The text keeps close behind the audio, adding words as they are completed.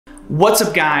What's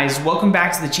up guys, welcome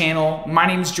back to the channel. My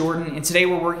name is Jordan and today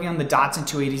we're working on the DATSUN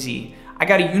 280Z. I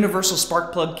got a universal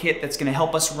spark plug kit that's gonna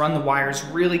help us run the wires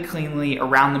really cleanly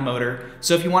around the motor.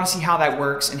 So if you wanna see how that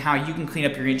works and how you can clean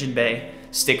up your engine bay,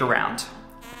 stick around.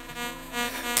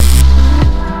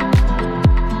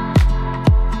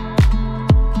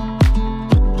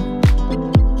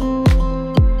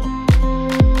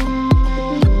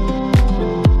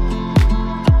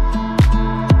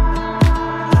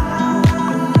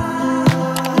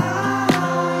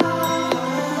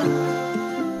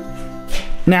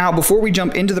 Now, before we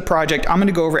jump into the project, I'm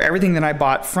gonna go over everything that I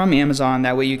bought from Amazon.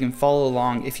 That way you can follow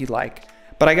along if you'd like.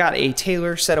 But I got a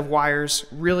Taylor set of wires,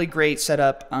 really great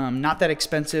setup, not that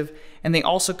expensive. And they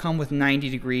also come with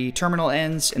 90-degree terminal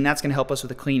ends, and that's gonna help us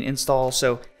with a clean install.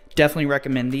 So definitely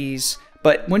recommend these.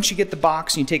 But once you get the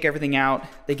box and you take everything out,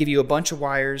 they give you a bunch of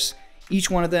wires.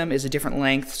 Each one of them is a different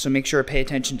length, so make sure to pay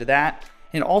attention to that.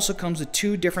 It also comes with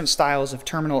two different styles of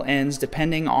terminal ends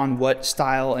depending on what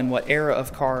style and what era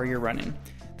of car you're running.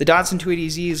 The DATSUN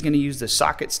 280Z is going to use the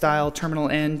socket style terminal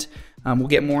end. We'll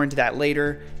get more into that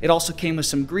later. It also came with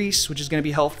some grease, which is going to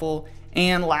be helpful.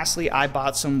 And lastly, I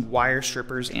bought some wire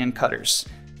strippers and cutters.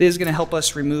 This is going to help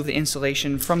us remove the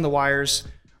insulation from the wires.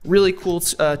 Really cool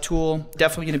tool,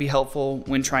 definitely going to be helpful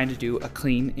when trying to do a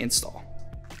clean install.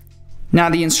 Now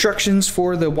the instructions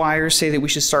for the wires say that we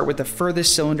should start with the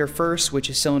furthest cylinder first, which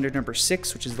is cylinder number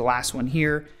 6, which is the last one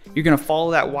here. You're going to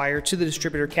follow that wire to the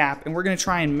distributor cap, and we're going to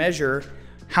try and measure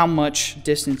how much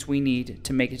distance we need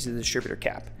to make it to the distributor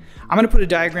cap. I'm going to put a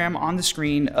diagram on the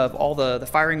screen of all the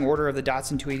firing order of the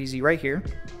DATSUN 280Z right here.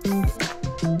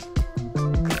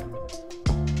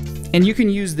 And you can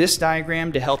use this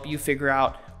diagram to help you figure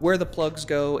out where the plugs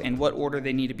go and what order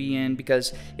they need to be in,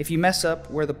 because if you mess up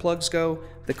where the plugs go,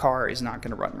 the car is not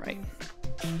going to run right.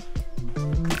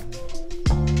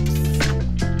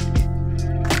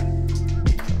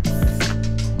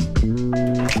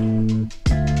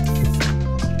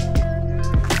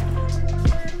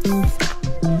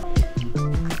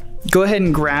 Go ahead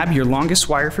and grab your longest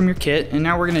wire from your kit, and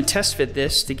now we're going to test fit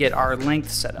this to get our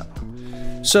length set up.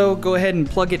 So go ahead and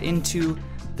plug it into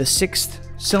the 6th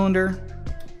cylinder,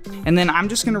 and then I'm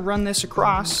just going to run this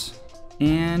across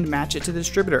and match it to the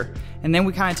distributor. And then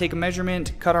we kind of take a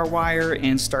measurement, cut our wire,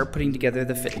 and start putting together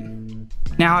the fitting.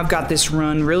 Now I've got this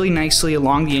run really nicely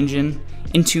along the engine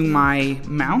into my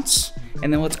mounts,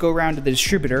 and then let's go around to the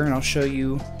distributor and I'll show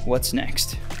you what's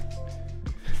next.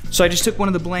 So I just took one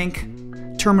of the blank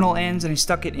terminal ends and I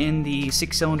stuck it in the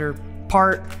 6-cylinder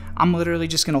part. I'm literally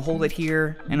just gonna hold it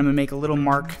here and I'm gonna make a little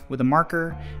mark with a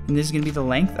marker, and this is gonna be the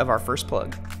length of our first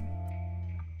plug.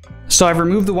 So I've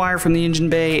removed the wire from the engine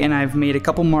bay and I've made a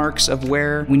couple marks of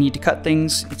where we need to cut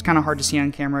things. It's kind of hard to see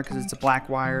on camera because it's a black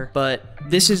wire, but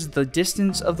this is the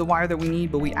distance of the wire that we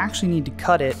need, but we actually need to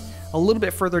cut it a little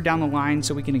bit further down the line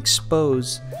so we can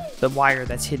expose the wire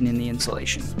that's hidden in the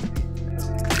insulation.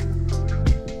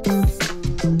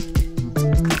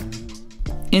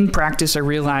 In practice, I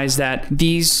realized that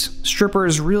these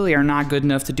strippers really are not good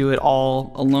enough to do it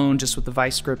all alone just with the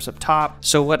vice grips up top.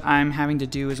 So what I'm having to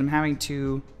do is I'm having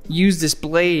to use this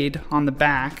blade on the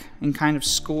back and kind of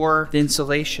score the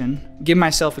insulation, give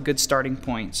myself a good starting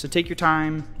point. So take your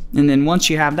time, and then once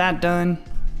you have that done,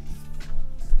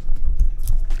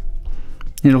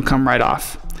 it'll come right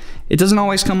off. It doesn't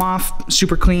always come off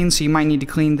super clean, so you might need to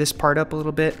clean this part up a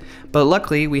little bit, but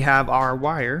luckily we have our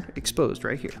wire exposed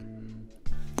right here.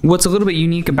 What's a little bit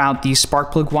unique about these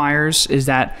spark plug wires is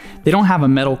that they don't have a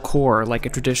metal core like a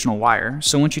traditional wire.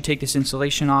 So once you take this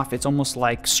insulation off, it's almost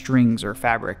like strings or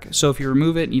fabric. So if you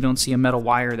remove it and you don't see a metal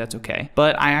wire, that's okay.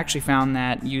 But I actually found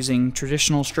that using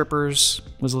traditional strippers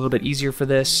was a little bit easier for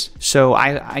this. So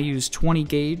I use 20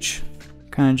 gauge,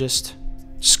 kind of just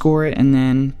score it and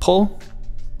then pull.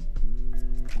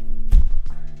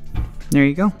 There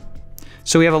you go.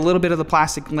 So we have a little bit of the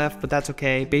plastic left, but that's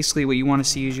okay. Basically what you want to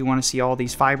see is you want to see all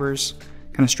these fibers,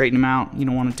 kind of straighten them out. You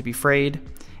don't want it to be frayed.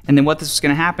 And then what this is going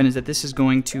to happen is that this is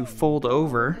going to fold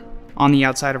over on the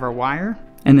outside of our wire,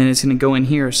 and then it's going to go in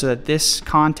here so that this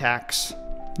contacts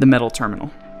the metal terminal.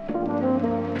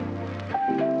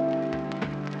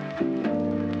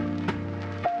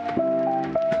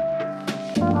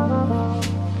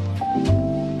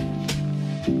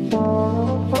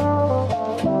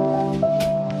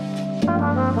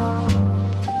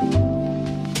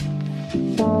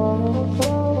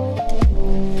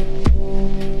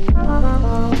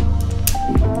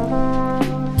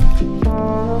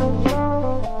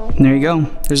 And there you go.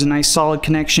 There's a nice solid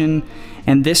connection,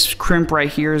 and this crimp right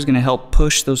here is going to help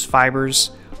push those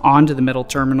fibers onto the metal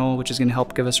terminal, which is going to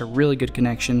help give us a really good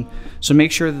connection. So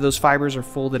make sure that those fibers are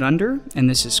folded under and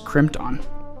this is crimped on.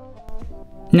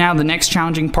 Now the next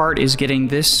challenging part is getting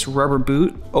this rubber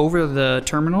boot over the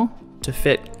terminal to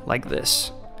fit like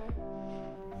this.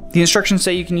 The instructions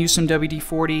say you can use some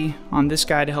WD-40 on this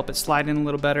guy to help it slide in a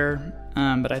little better,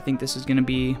 but I think this is going to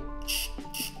be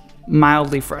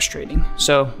mildly frustrating.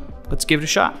 So let's give it a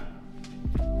shot.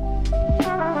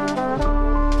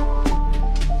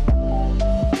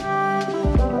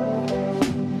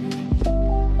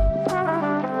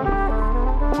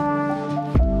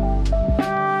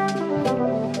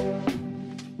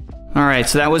 All right,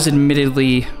 so that was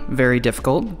admittedly very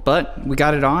difficult, but we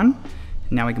got it on.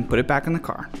 Now we can put it back in the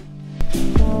car.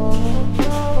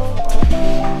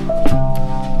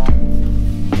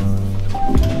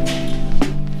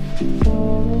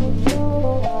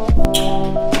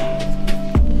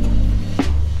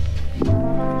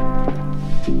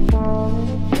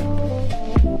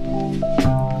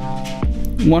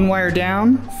 One wire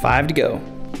down, 5 to go.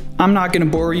 I'm not gonna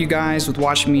bore you guys with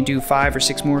watching me do 5 or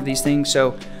 6 more of these things,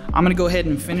 so I'm gonna go ahead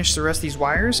and finish the rest of these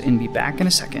wires and be back in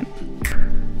a second.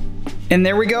 And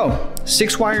there we go,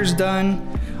 6 wires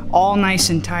done, all nice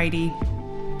and tidy,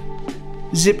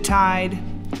 zip tied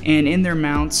and in their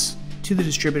mounts to the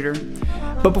distributor.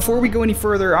 But before we go any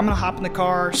further, I'm gonna hop in the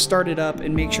car, start it up,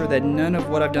 and make sure that none of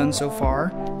what I've done so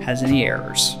far has any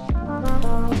errors.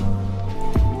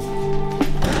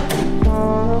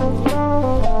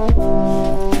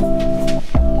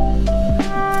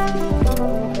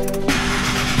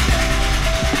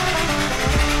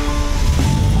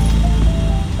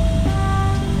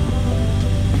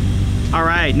 All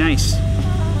right, nice.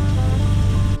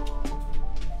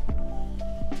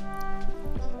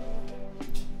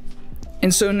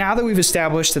 And so now that we've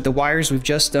established that the wires we've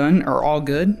just done are all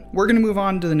good, we're gonna move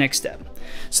on to the next step.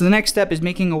 So the next step is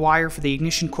making a wire for the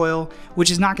ignition coil,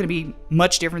 which is not gonna be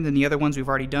much different than the other ones we've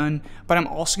already done, but I'm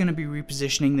also gonna be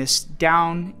repositioning this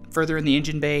down further in the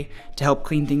engine bay to help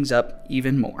clean things up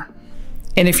even more.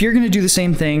 And if you're gonna do the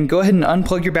same thing, go ahead and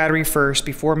unplug your battery first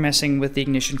before messing with the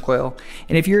ignition coil.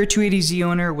 And if you're a 280Z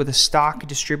owner with a stock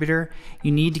distributor,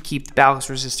 you need to keep the ballast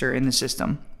resistor in the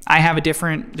system. I have a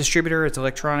different distributor, it's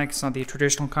electronic, it's not the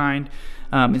traditional kind.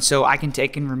 And so I can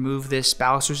take and remove this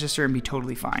ballast resistor and be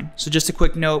totally fine. So just a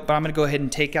quick note, but I'm gonna go ahead and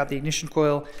take out the ignition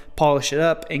coil, polish it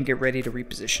up, and get ready to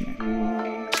reposition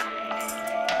it.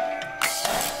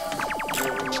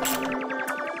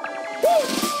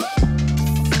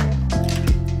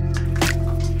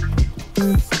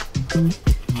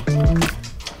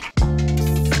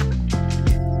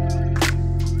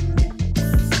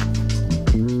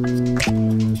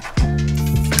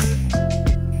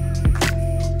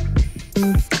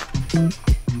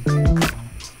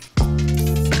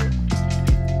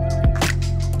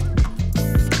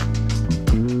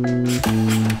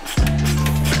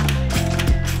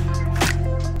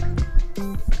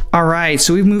 All right,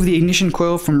 so we've moved the ignition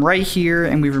coil from right here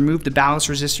and we've removed the ballast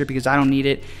resistor because I don't need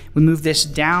it. We moved this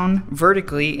down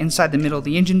vertically inside the middle of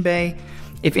the engine bay.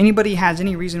 If anybody has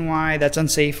any reason why that's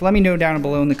unsafe, let me know down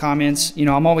below in the comments. You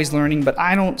know, I'm always learning, but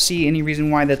I don't see any reason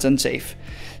why that's unsafe.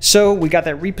 So we got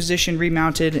that repositioned,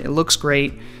 remounted, it looks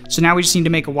great. So now we just need to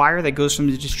make a wire that goes from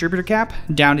the distributor cap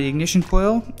down to the ignition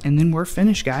coil, and then we're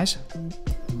finished, guys.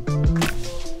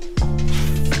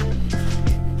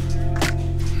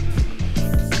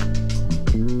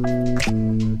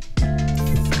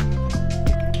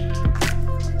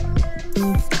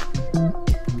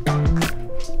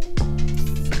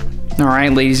 All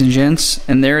right, ladies and gents,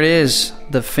 and there it is,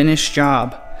 the finished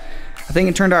job. I think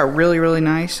it turned out really, really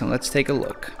nice, and let's take a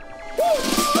look.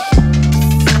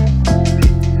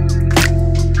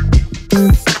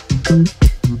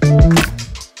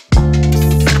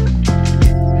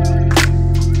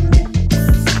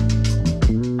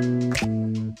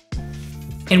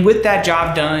 And with that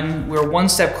job done, we're one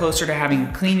step closer to having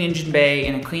a clean engine bay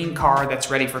and a clean car that's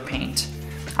ready for paint.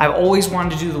 I've always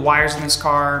wanted to do the wires in this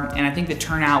car, and I think the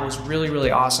turnout was really, really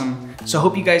awesome. So I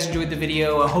hope you guys enjoyed the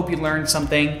video. I hope you learned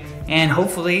something, and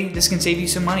hopefully this can save you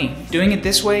some money. Doing it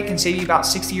this way can save you about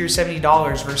 $60 or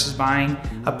 $70 versus buying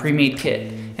a pre-made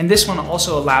kit. And this one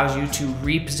also allows you to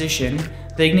reposition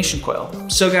the ignition coil.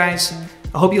 So guys,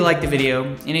 I hope you liked the video,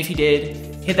 and if you did,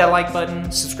 hit that like button,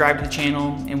 subscribe to the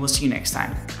channel, and we'll see you next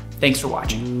time. Thanks for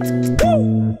watching.